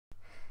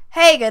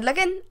Hey good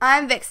looking,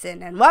 I'm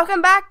Vixen, and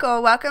welcome back,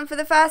 or welcome for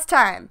the first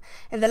time.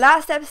 In the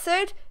last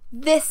episode,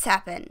 this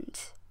happened.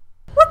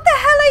 What the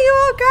hell are you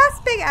all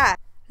gasping at?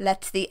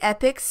 Let the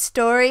epic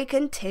story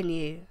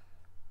continue.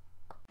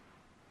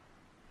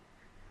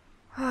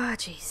 Oh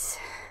jeez.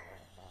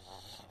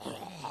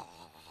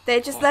 They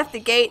just left the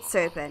gates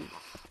open.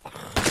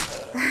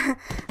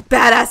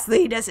 Badass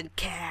Lee doesn't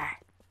care.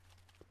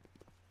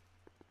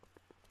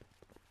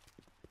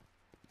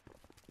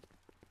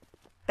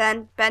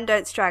 Ben,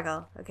 don't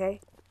straggle, okay?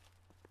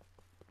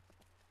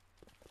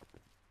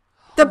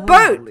 The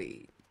boat!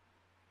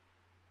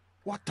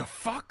 What the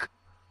fuck?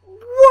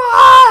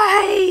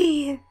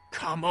 Why?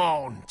 Come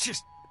on,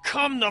 just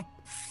come the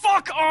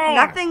fuck on!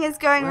 Nothing is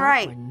going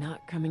right. We're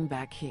not coming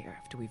back here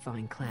after we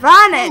find Clem.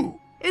 Vernon!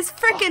 It was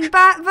frickin'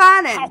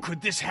 Vernon! How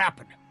could this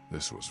happen?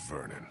 This was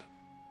Vernon.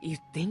 You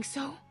think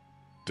so?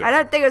 I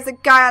don't think it was the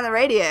guy on the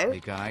radio. Hey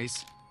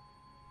guys,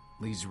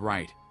 Lee's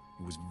right.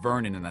 It was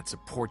Vernon in that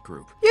support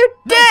group. You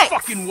No dicks!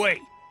 fucking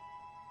way!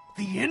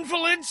 The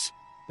invalids?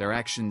 Their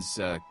actions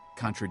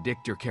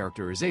contradict your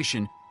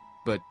characterization,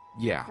 but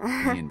yeah,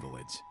 the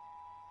invalids.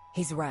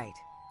 He's right.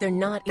 They're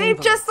not They've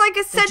invalids. just like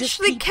They're just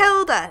essentially people.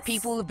 killed us.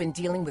 People who've been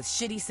dealing with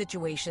shitty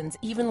situations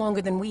even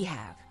longer than we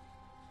have.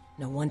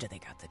 No wonder they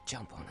got the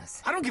jump on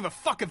us. I don't give a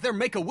fuck if their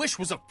Make-A-Wish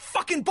was a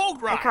fucking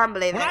boat ride! I can't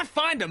believe when it. I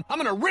find them, I'm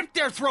gonna rip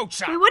their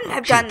throats out! We wouldn't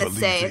have done Can't the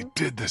believe same. they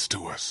did this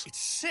to us. It's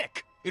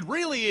sick. It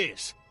really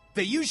is.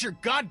 They use your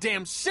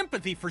goddamn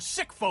sympathy for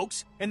sick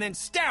folks and then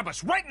stab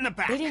us right in the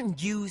back. They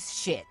didn't use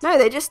shit. No,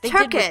 they just They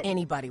took did what it.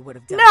 anybody would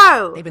have done.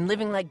 No! They've been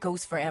living like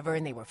ghosts forever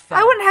and they were fed.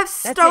 I wouldn't have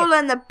That's it.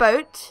 stolen the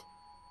boat.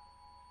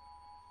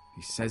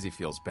 He says he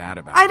feels bad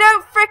about I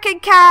don't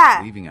frickin'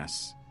 care. leaving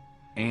us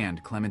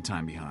and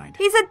Clementine behind.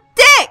 He's a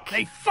dick!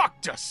 They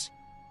fucked us!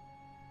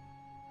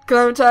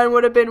 Clementine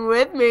would have been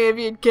with me if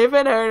you'd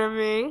given her to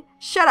me.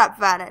 Shut up,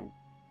 Vernon.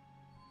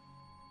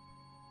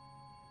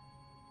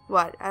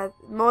 What,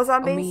 more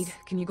zombies?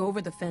 Omid, can you go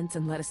over the fence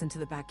and let us into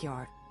the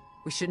backyard?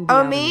 We shouldn't be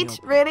out in the Omid?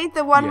 open. Really?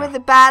 The one Yeah. with the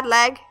bad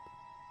leg?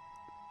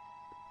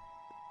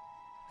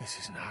 This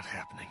is not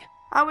happening.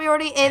 Aren't we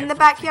already in the Everything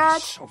backyard?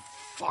 is so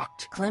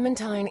fucked.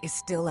 Clementine is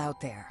still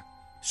out there.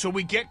 So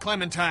we get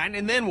Clementine,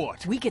 and then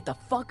what? We get the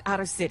fuck out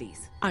of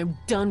cities. I'm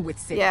done with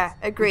cities. Yeah,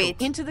 We agreed.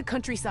 go into the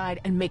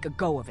countryside and make a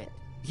go of it.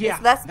 Yeah,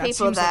 There's less that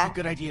people seems there. like a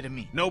good idea to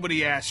me.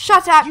 Nobody asked.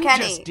 Shut up, you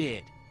Kenny. just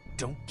did.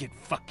 Don't get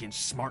fucking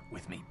smart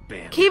with me,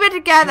 Ben. Keep it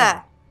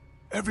together.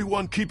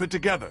 Everyone keep it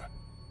together.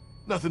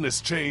 Nothing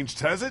has changed,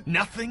 has it?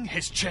 Nothing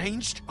has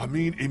changed? I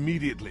mean,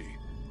 immediately.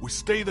 We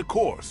stay the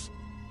course.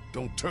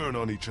 Don't turn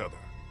on each other.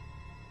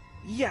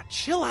 Yeah,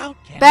 chill out,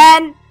 Kenny.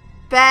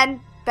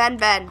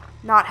 Ben.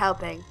 Not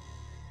helping.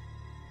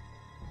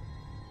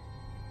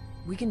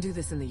 We can do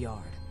this in the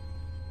yard.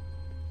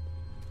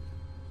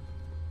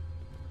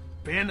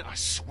 Ben, I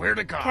swear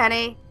to God.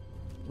 Kenny.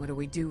 What do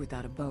we do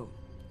without a boat?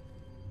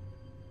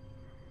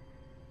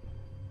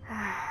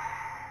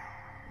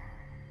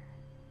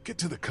 Get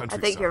to the I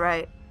countryside. think you're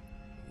right.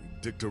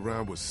 We dicked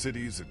around with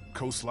cities and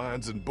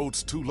coastlines and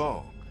boats too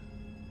long.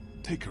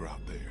 Take her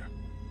out there.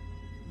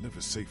 Live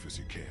as safe as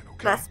you can,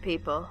 okay? Less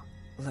people.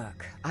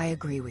 Look, I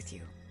agree with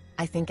you.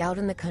 I think out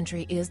in the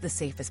country is the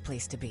safest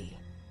place to be.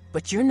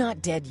 But you're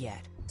not dead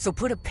yet, so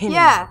put a pin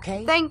Yeah, in it,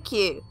 okay? thank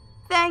you.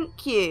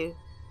 Thank you.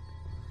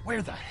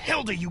 Where the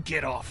hell do you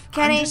get off?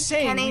 Kenny, I'm just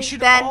saying Kenny, we should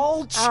Ben.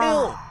 all chill.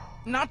 Ah.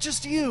 Not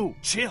just you.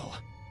 Chill.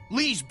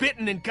 Lee's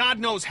bitten and God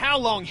knows how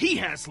long he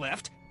has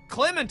left.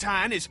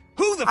 Clementine is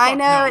who the fuck I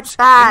know, knows. it's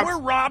bad. And we're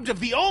robbed of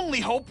the only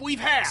hope we've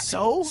had.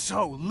 So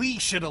Lee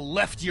should have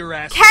left your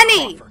ass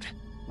Kenny! in Crawford.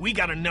 We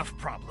got enough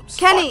problems.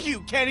 Kenny! Fuck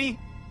you, Kenny.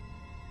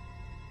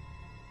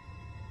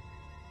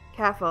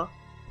 Careful.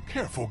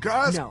 Careful,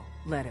 guys. No,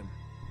 let him.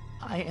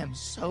 I am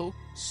so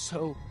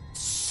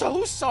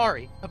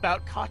sorry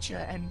about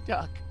Katya and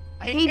Duck.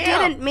 He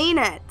didn't mean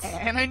it.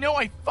 And I know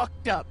I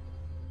fucked up.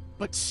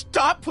 But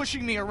stop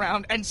pushing me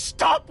around and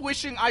stop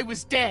wishing I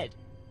was dead.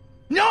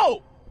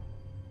 No!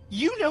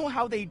 You know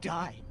how they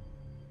died.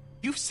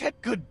 You've said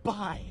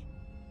goodbye.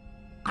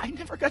 I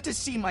never got to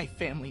see my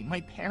family,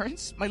 my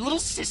parents, my little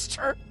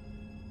sister.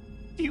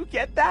 Do you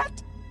get that?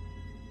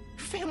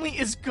 Your family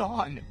is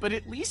gone, but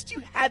at least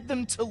you had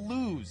them to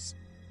lose.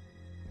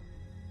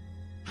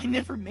 I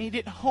never made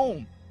it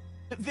home.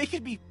 They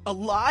could be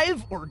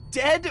alive or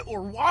dead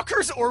or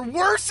walkers or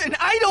worse, and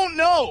I don't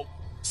know.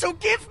 So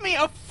give me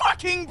a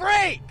fucking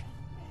break.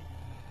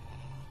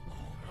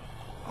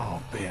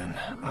 Oh, Ben,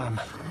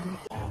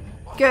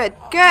 Good.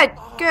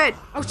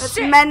 Let's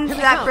shit! mend Here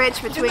they that come. bridge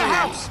in between the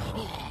us. house.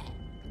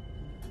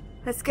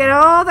 Let's get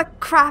all the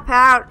crap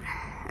out,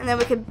 and then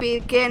we can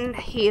begin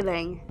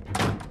healing.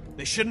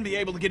 They shouldn't be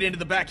able to get into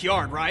the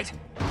backyard, right?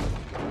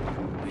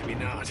 Maybe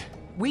not.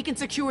 We can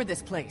secure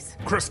this place.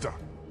 Krista,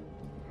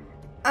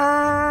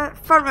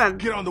 Front room.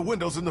 get on the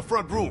windows in the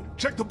front room.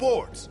 Check the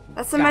boards.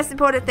 That's the most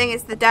important thing,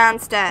 is the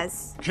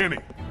downstairs. Kenny,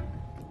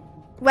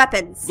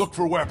 Weapons. look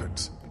for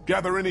weapons.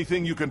 Gather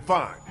anything you can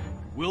find.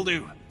 Will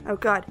do. Oh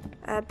god.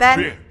 Ben,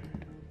 Ben,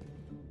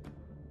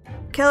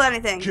 kill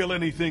anything. kill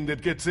anything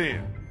that gets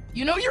in.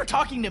 You know you're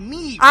talking to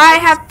me. I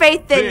have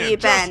faith in Ben, you,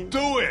 just Ben.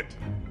 do it!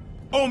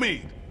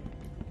 Omid!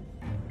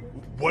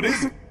 What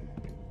is it?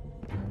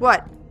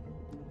 What?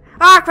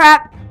 Ah,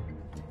 crap!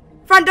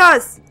 Front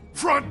doors!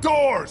 Front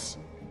doors!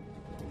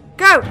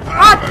 Go!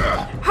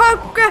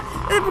 Oh,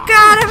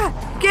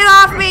 God! Get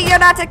off me! You're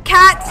not a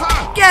cat!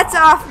 Get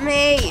off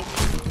me!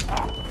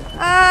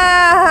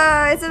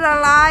 Is it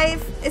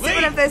alive? Is it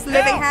one of those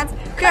living hands?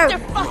 Go! Their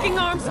fucking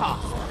arms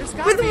off. There's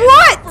gotta With be a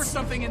what? knife or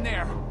something in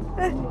there.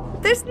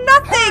 There's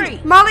nothing! Hurry.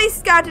 Molly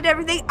scouted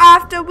everything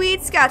after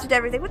we'd scouted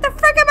everything. What the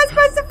frick am I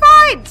supposed to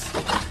find?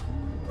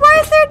 Why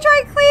is there a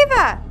giant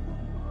cleaver?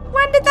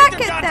 When did that Get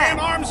get their goddamn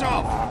there? arms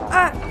off!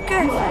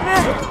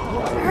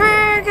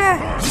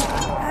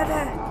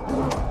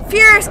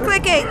 Furious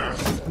clicking!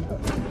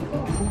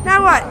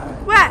 Now what?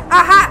 Where?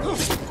 Aha!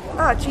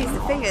 Oh, jeez,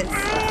 the fingers.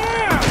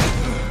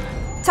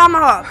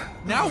 Tomahawk.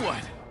 Now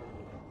what?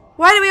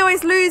 Why do we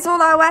always lose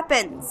all our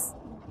weapons?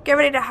 Get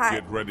ready to hide.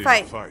 Get ready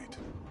Fight. to fight.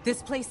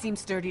 This place seems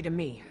sturdy to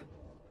me.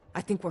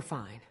 I think we're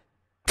fine.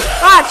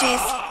 Ah, jeez.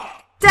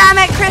 Damn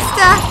it,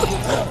 Krista!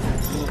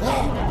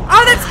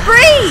 Oh, that's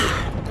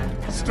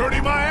Bree!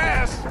 Sturdy my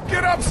ass!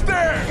 Get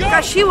upstairs!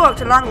 Gosh, she walked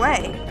a long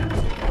way.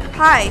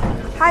 Hi.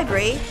 Hi,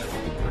 Bree.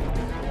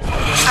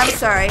 I'm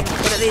sorry,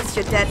 but at least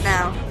you're dead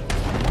now.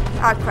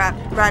 Oh, crap.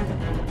 Run.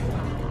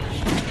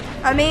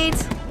 Omid.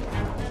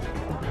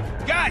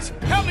 Guys,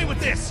 help me with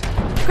this!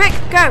 Quick,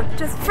 go.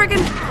 Just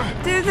friggin'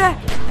 do the...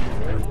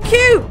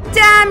 Q!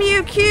 Damn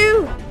you,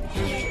 Q!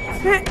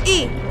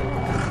 E.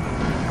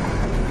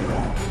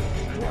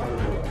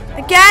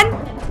 Again?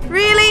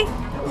 Really?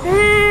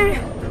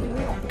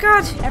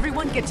 God.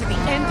 Everyone get to the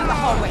end of the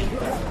hallway.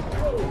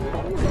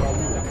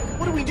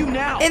 What do we do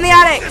now? In the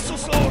attic. This'll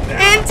slow them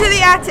down. Into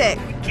the attic.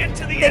 Get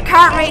to the They end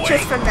can't of the reach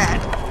us hallway. from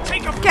there.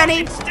 Take a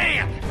Kenny. fucking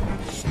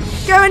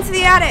stand! Go into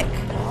the attic.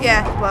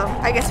 Yeah, well,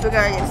 I guess we're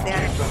going into the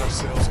attic. Let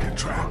ourselves get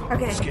trapped.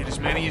 Okay. Let's get as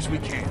many as we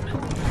can.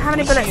 How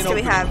many We see bullets an do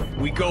we opening, have?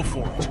 We go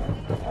for it.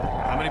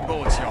 How many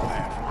bullets y'all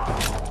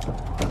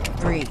have?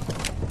 3.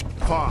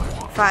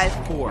 5.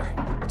 5. 4.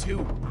 2.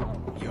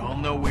 Y'all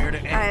know where to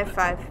I end. have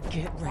 5.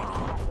 Get ready.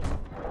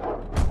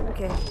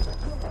 Okay.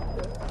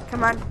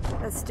 Come on,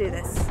 let's do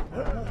this.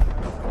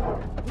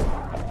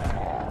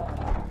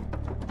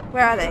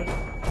 Where are they?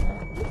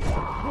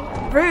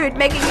 Rude,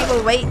 making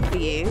people wait for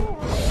you.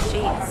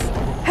 Jeez.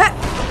 Huh!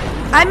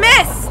 I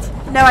missed!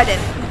 No, I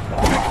didn't.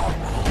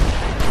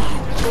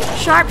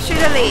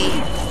 Sharpshooter Lee.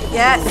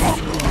 Yes.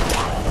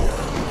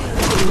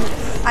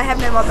 I have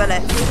no more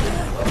bullets.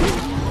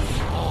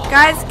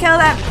 Guys, kill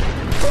them.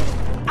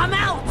 I'm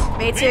out!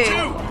 Me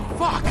too.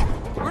 Fuck!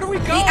 Where do we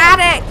go? The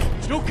attic!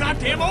 There's no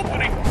goddamn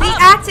opening! The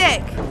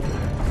attic!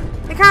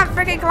 They can't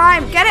freaking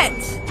climb. Get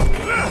it!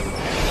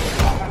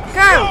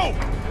 Go!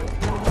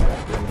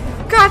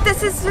 God,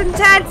 this is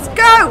intense.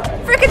 Go!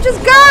 Freaking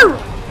just go!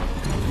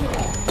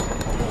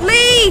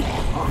 Lee!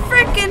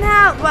 Freaking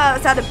hell! Well,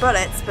 it's out of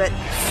bullets, but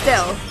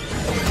still.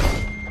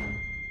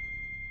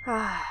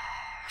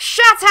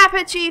 Shut up,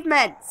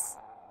 achievements!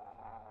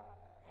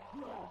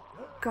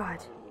 God.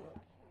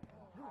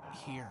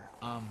 Here,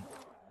 I'm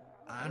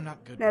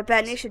not good. No, with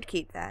Ben, this. you should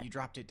keep that. You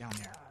dropped it down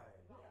there.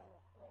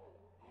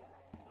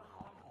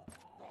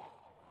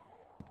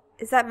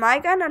 Is that my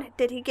gun, or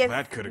did he give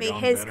That could've me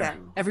gone his better.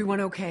 gun? Everyone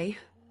okay?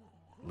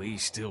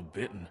 Lee's still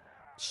bitten.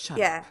 Shut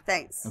Yeah, up.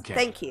 thanks. Okay.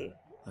 Thank you.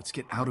 Let's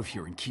get out of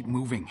here and keep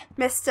moving.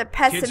 Mr.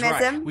 Kid's right.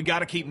 Pessimism. We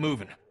gotta keep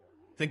moving.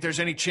 Think there's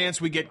any chance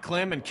we get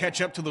Clem and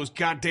catch up to those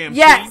goddamn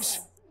Yes!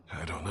 thieves?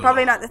 I don't know.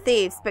 Probably not the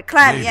thieves, but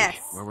Clem, Maybe. yes.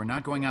 Where we're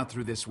not going out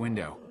through this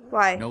window.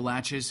 Why? No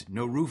latches,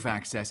 no roof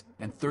access,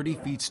 and 30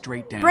 feet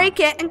straight down. Break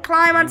it and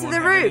climb onto Anyone the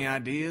have roof. any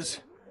ideas?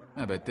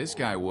 I bet this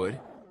guy would.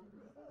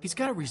 He's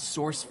got a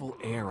resourceful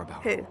air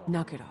about him. Who?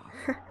 Knock it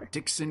off.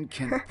 Dixon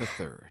Kent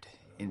III.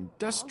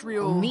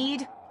 Industrial...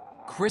 Need?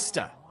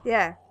 Krista.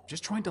 Yeah.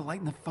 Just trying to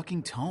lighten the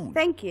fucking tone.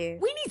 Thank you.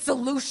 We need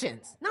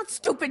solutions, not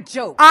stupid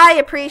jokes. I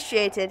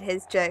appreciated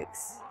his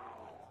jokes.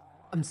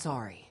 I'm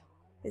sorry.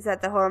 Is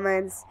that the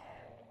hormones?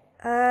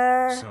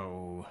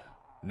 So,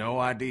 no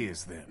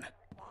ideas then.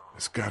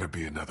 There's gotta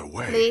be another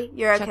way. Lee,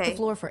 you're Check okay. the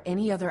floor for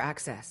any other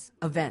access,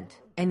 a vent,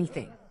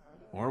 anything.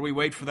 Or we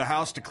wait for the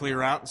house to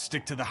clear out and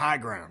stick to the high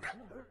ground.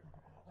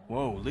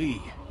 Whoa,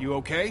 Lee, you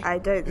okay? I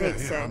don't think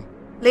yeah, so. I'm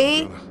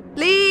Lee!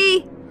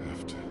 Lee!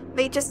 Have to.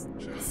 Lee, just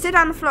sit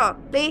on the floor.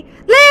 Lee!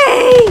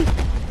 Lee!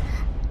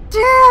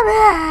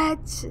 Damn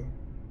it!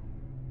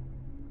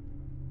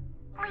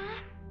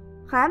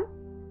 Clem?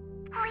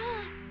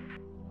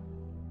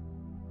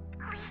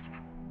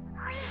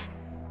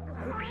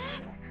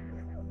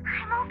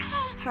 I'm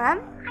okay. Clem?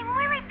 I'm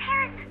where my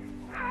parents.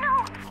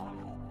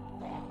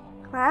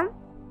 No. Clem?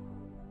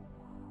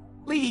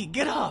 Lee,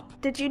 get up!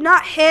 Did you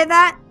not hear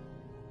that?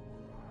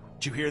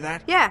 Did you hear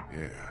that? Yeah.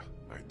 Yeah,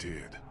 I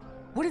did.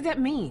 What did that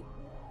mean?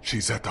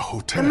 She's at the The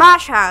hotel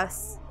Marsh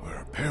House. where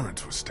her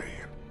parents were staying.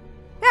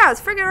 Yeah, I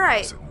was freaking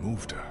right. Hasn't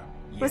moved her.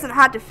 Wasn't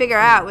hard to figure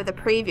out with a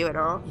preview at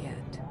all.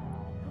 Yet.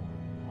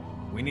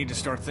 We need to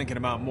start thinking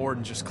about more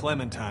than just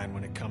Clementine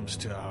when it comes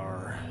to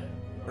our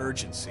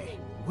urgency.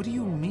 What do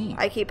you mean?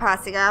 I keep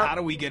passing out. How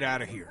do we get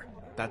out of here?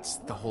 That's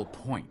the whole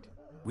point.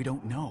 We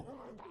don't know.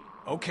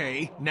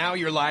 Okay, now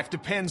your life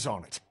depends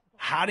on it.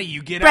 How do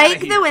you get out of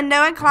Break here? the window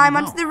and climb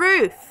No. onto the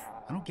roof.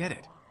 I don't get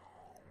it.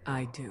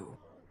 I do.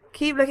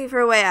 Keep looking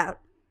for a way out.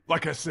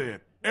 Like I said,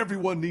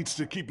 everyone needs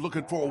to keep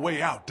looking for a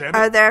way out, damn it.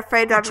 Oh, they're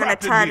afraid We're I'm going to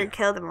trapped in turn here. and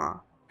kill them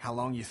all. How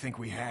long you think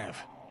we have?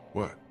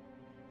 What?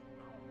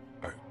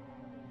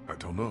 I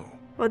don't know.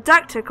 Well,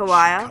 Duck took a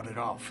while. Cut it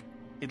off.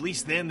 At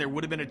least then there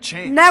would have been a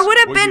chance. There would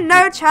have Well, been you no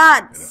did. And it's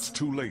chance.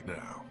 too late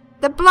now.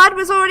 The blood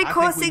was already I think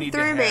we coursing need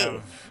through to me.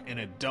 have an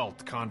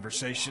adult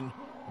conversation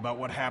about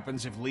what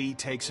happens if Lee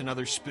takes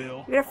another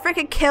spill. You're gonna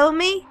freaking kill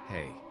me?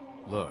 Hey,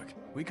 look.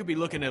 We could be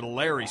looking at a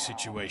Larry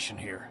situation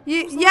here.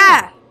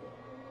 Yeah.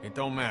 It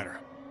don't matter.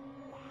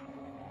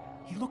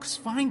 He looks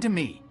fine to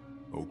me.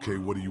 Okay,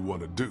 what do you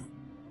want to do?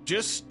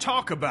 Just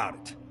talk about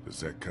it.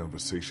 Does that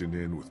conversation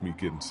end with me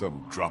getting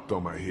something dropped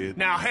on my head?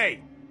 Now,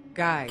 hey,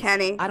 Guys,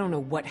 Kenny. I don't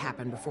know what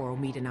happened before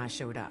Omid and I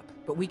showed up,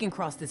 but we can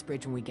cross this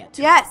bridge when we get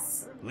to it.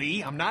 Yes.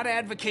 Lee, I'm not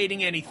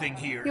advocating anything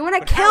here. You wanna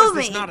but how kill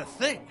is this me? not a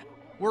thing?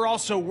 We're all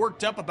so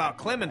worked up about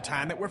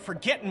Clementine that we're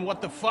forgetting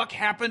what the fuck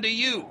happened to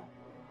you.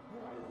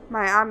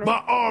 My arm is...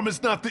 My arm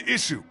is not the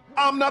issue.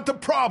 I'm not the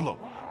problem.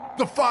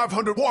 The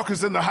 500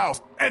 walkers in the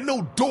house and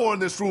no door in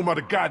this room are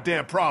the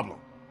goddamn problem.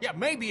 Yeah,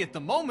 maybe at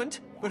the moment,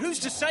 but who's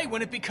to say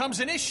when it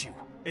becomes an issue?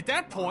 At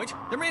that point,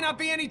 there may not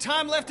be any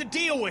time left to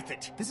deal with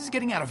it. This is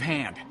getting out of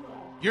hand.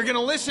 You're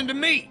gonna listen to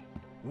me.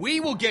 We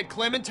will get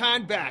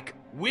Clementine back,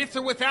 with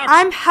or without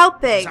I'm you.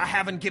 helping. 'Cause I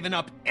haven't given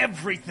up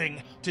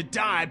everything to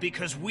die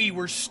because we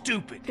were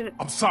stupid.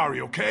 I'm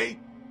sorry, okay?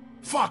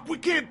 Fuck, we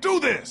can't do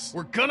this.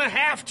 We're gonna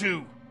have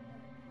to.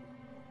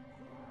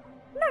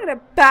 I'm not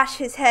gonna bash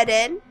his head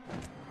in.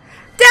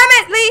 Damn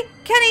it, Lee!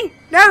 Kenny!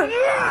 No!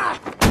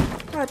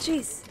 Oh,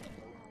 jeez.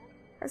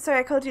 I'm sorry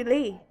I called you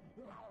Lee.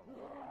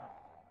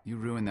 You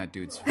ruined that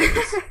dude's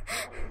face.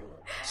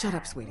 Shut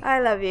up, sweetie. I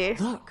love you.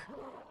 Look.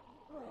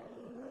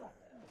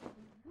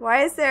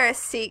 Why is there a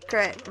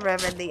secret room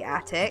in the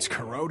attic? It's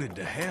corroded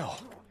to hell.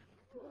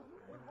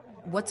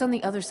 What's on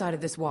the other side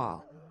of this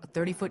wall? A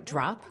 30-foot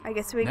drop? I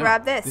guess we No,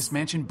 grab this. This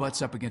mansion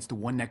butts up against the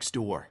one next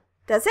door.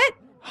 Does it?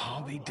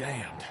 I'll be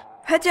damned.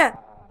 Haja!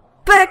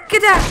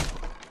 Bakada!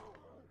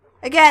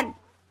 Again.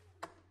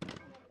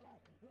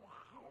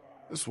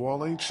 This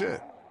wall ain't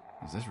shit.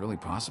 Is this really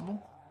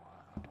possible?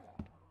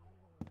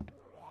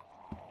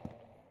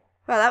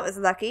 Well, that was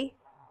lucky.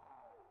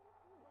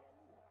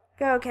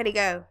 Go, Kenny,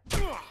 go.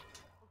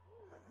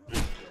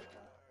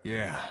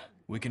 Yeah,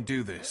 we can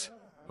do this.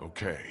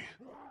 Okay.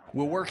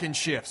 We'll work in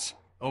shifts.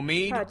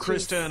 Omid, Oh,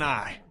 Krista, jeez. and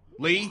I.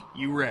 Lee,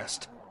 you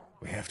rest.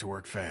 We have to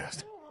work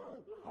fast.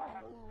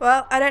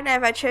 Well, I don't know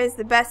if I chose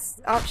the best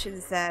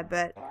options there,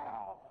 but...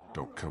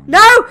 Don't come No!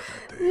 near me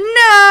that day.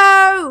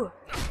 No!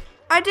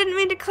 I didn't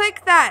mean to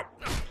click that.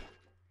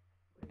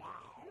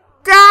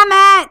 Damn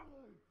it!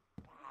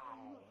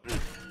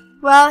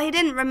 Well, he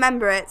didn't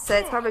remember it, so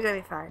it's probably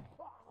gonna be fine.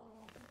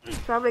 It's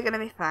probably gonna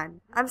be fine.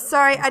 I'm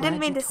sorry, I didn't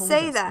Glad mean you to told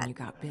say us that. When you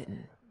got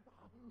bitten.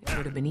 It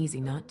would have been easy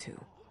not to.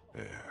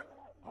 Yeah.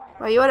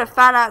 Well, you would have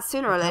found out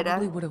sooner or Probably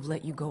later. would have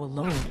let you go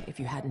alone if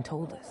you hadn't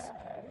told us,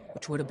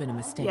 which would have been a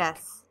mistake.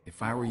 Yes.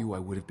 If I were you, I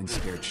would have been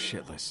scared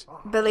shitless.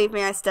 Believe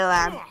me, I still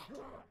am.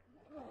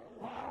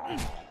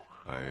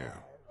 I am.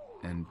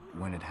 And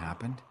when it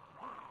happened,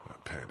 I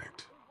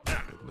panicked.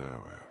 But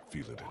now I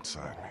feel it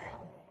inside me.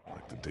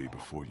 Like the day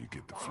before you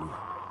get the flu.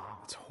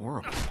 it's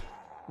horrible.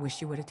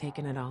 Wish you would have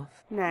taken it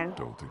off. No.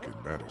 Don't think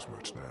it matters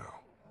much now.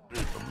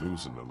 I'm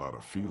losing a lot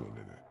of feeling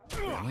in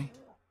it. Really?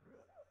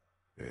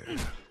 Yeah,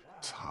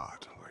 it's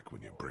hot, like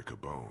when you break a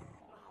bone.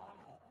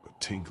 But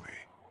tingly,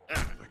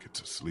 like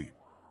it's asleep.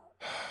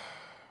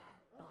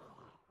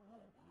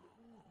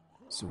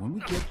 So when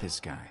we get this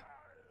guy,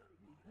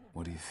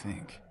 what do you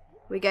think?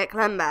 We get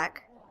Clem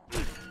back.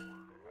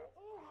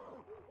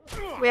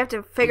 We have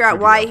to figure out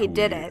why he who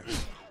did it.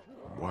 is,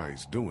 why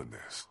he's doing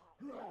this.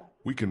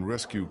 We can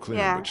rescue Clem,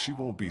 Yeah. but she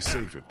won't be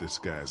safe if this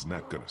guy's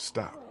not gonna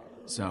stop.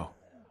 So,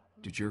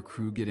 did your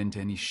crew get into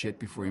any shit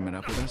before you met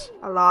up with us?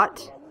 A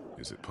lot.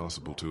 Is it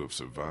possible to have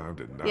survived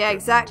and not Yeah, get into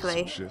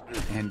exactly. some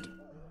shit? And,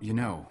 you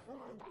know,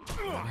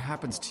 what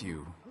happens to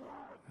you?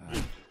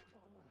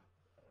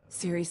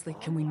 Seriously,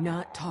 can we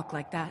not talk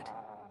like that?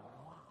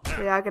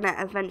 We are gonna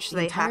The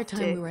eventually entire have time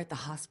to. we were at the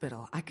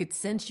hospital, I could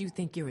sense you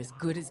think you're as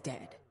good as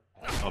dead.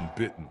 I'm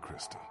bitten,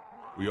 Krista.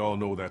 We all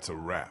know that's a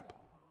wrap.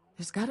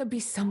 There's gotta be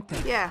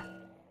something. Yeah.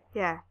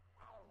 Yeah.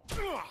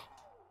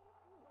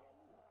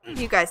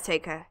 You guys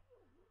take her.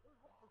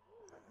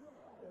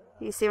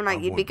 You seem like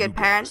I you'd be want good you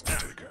guys parents.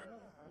 to take her.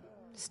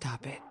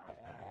 Stop it.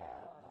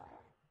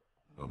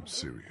 I'm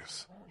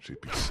serious. She'd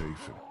be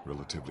safe and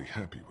relatively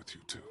happy with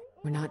you two.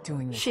 We're not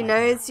doing this. She right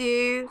knows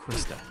you.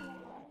 Krista,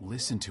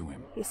 listen to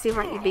him. You seem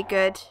like you'd be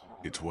good.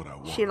 It's what I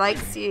want. She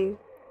likes you.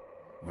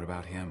 What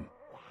about him?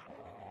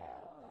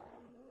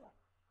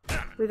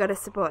 We gotta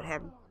support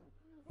him.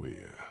 We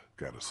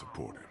gotta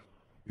support him.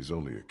 He's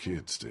only a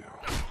kid still.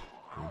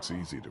 It's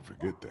easy to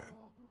forget that.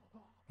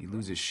 He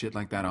loses shit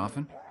like that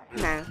often?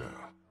 No.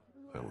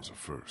 No, That was a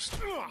first.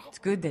 It's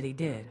good that he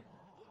did.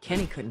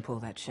 Kenny couldn't pull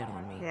that shit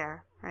on me. Yeah,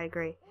 I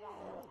agree.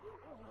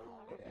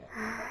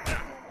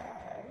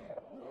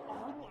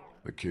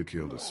 The kid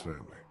killed his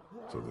family,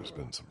 so there's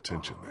been some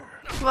tension there.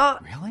 Well,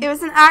 Really? it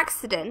was an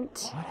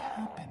accident. What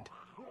happened?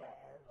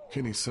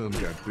 Kenny's son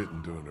got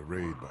bitten during a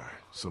raid by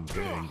some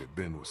gang that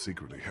Ben was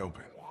secretly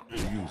helping. They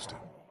used him.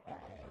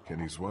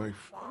 Kenny's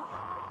wife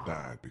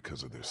died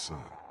because of their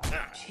son.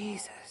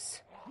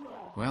 Jesus.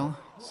 Well,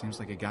 seems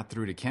like it got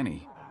through to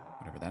Kenny.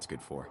 Whatever that's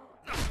good for.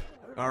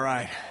 All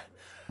right,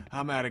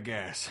 I'm out of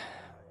gas.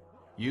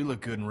 You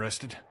look good and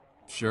rested.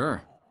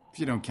 Sure, if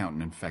you don't count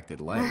an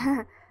infected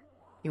leg.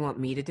 You want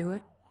me to do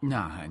it?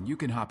 Nah, and you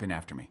can hop in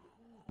after me.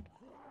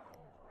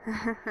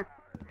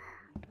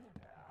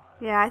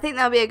 Yeah, I think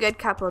they'll be a good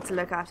couple to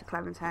look after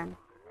Clementine.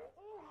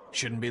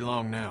 Shouldn't be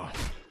long now.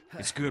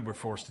 It's good we're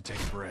forced to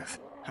take a breath.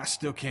 I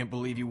still can't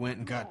believe you went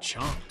and got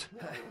chomped.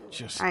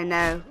 Just I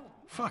know.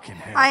 fucking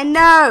hell. I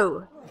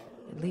know!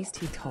 At least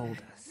he told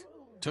us.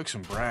 Took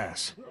some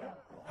brass.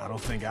 I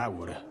don't think I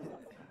would've.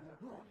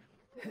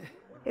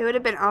 It would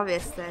have been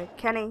obvious, though.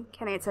 Kenny,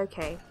 it's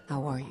okay.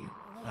 How are you?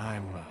 I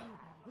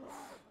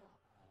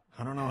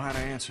don't know how to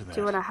answer that.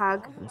 Do you want a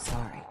hug? I'm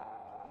sorry.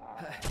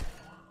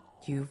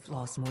 You've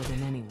lost more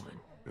than anyone.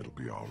 It'll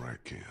be all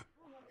right, kid.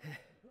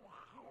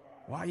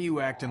 Why are you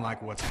acting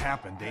like what's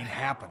happened ain't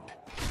happened?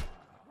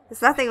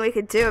 There's nothing we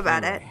could do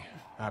about it. Anyway,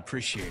 I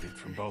appreciate it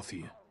from both of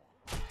you.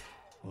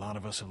 A lot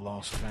of us have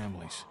lost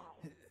families.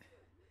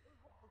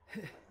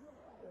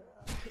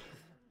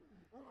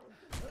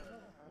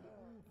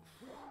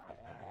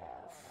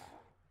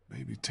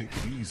 Maybe take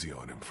it easy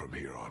on him from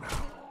here on out.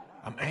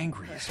 I'm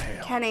angry as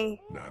hell.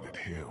 Kenny, Not at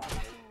him.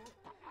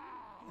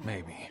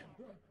 Maybe.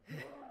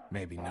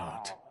 Maybe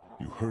not.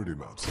 You heard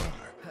him outside.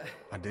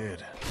 I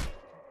did.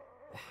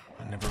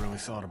 I never really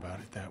thought about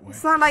it that way.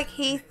 it's not like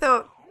he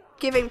thought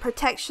giving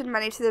protection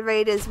money to the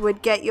raiders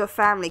would get your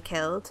family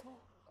killed.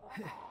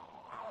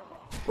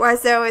 Why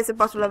is there always a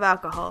bottle of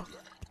alcohol?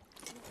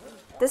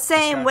 The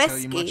same Does that tell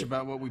you much whiskey.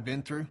 about what we've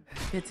been through?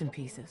 Bits and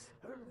pieces.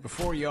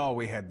 Before y'all,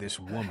 we had this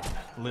woman,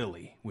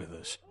 Lily, with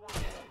us.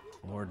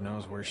 Lord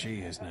knows where she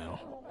is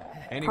now.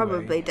 Anyway,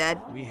 Probably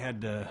dead. We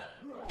had to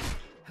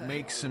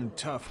make some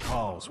tough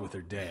calls with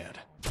her dad.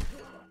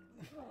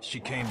 She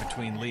came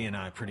between Lee and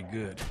I pretty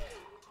good.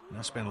 And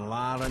I spent a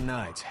lot of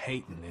nights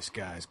hating this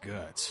guy's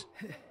guts.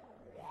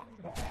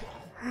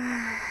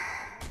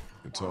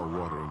 It's all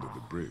water under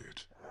the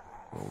bridge.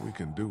 All we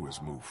can do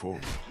is move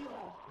forward.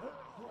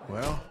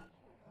 Well,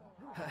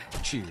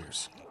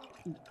 cheers.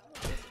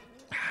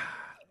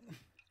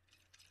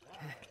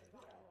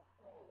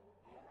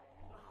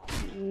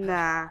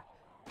 Nah.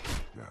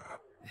 Nah,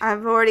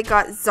 I've already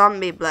got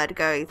zombie blood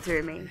going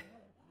through me.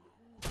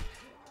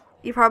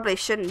 You probably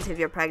shouldn't if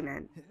you're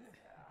pregnant.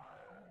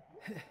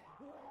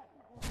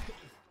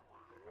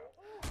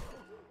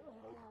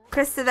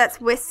 Krista, that's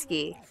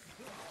whiskey.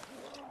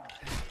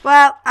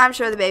 Well, I'm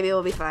sure the baby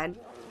will be fine.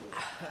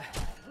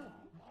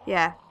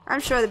 Yeah,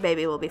 I'm sure the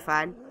baby will be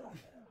fine.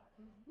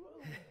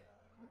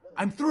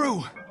 I'm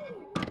through!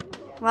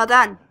 Well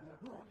done.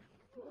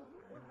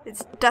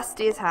 It's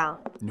dusty as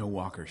hell. No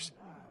walkers.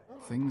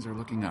 Things are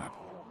looking up.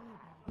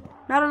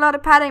 Not a lot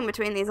of padding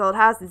between these old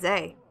houses,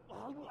 eh?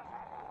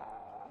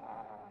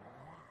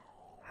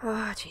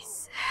 Oh,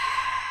 jeez.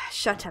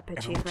 Shut up,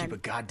 Everyone keep a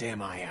achievement.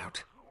 goddamn eye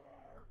out.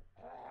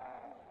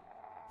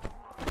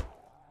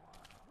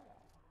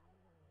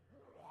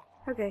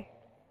 Okay.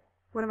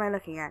 What am I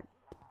looking at?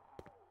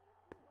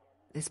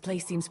 This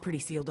place seems pretty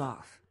sealed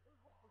off.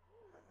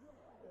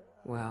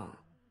 Well,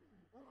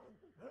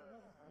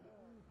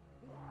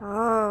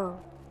 Oh.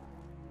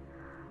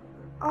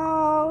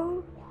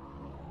 Oh.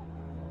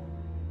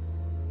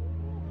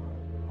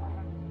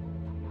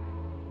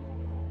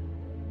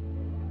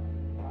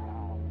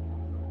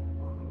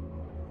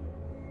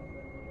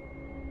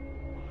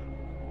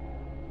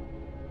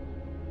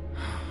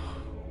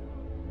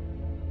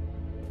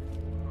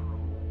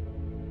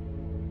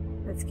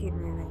 Let's keep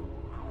moving.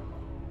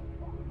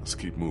 let's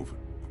keep moving.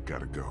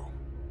 Gotta go.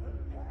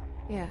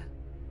 yeah.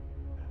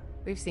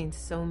 We've seen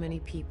so many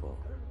people.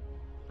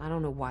 I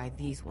don't know why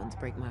these ones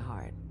break my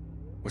heart.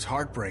 What's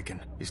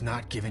heartbreaking is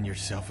not giving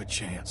yourself a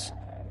chance.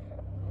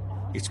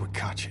 It's what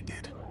Katya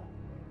did.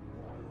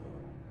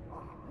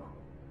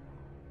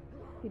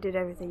 You did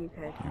everything you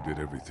could. You did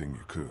everything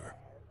you could.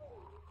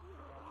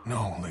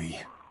 No,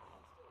 Lee.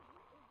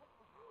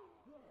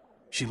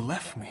 She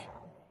left me.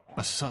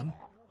 A son.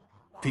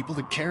 People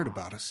that cared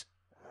about us.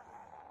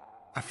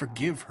 I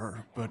forgive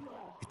her, but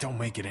it don't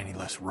make it any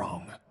less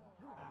wrong.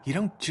 You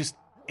don't just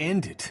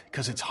end it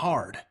because it's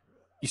hard.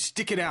 You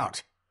stick it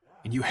out,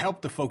 and you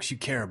help the folks you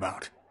care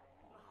about.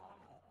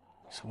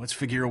 So let's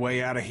figure a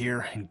way out of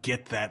here and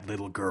get that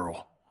little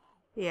girl.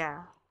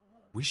 Yeah.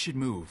 We should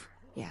move.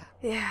 Yeah.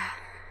 Yeah.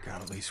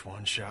 Got at least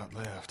one shot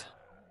left.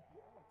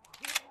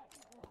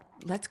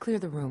 Let's clear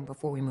the room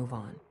before we move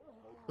on.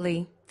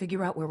 Lee,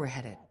 figure out where we're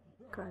headed.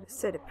 God, it's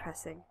so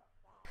depressing.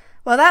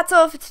 Well, that's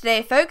all for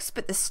today, folks,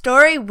 but the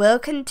story will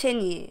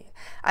continue.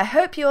 I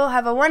hope you all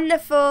have a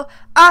wonderful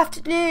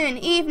afternoon,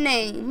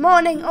 evening,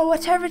 morning, or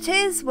whatever it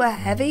is,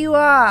 wherever you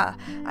are.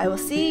 I will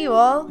see you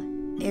all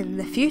in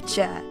the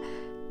future.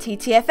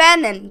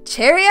 TTFN and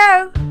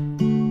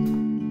cheerio!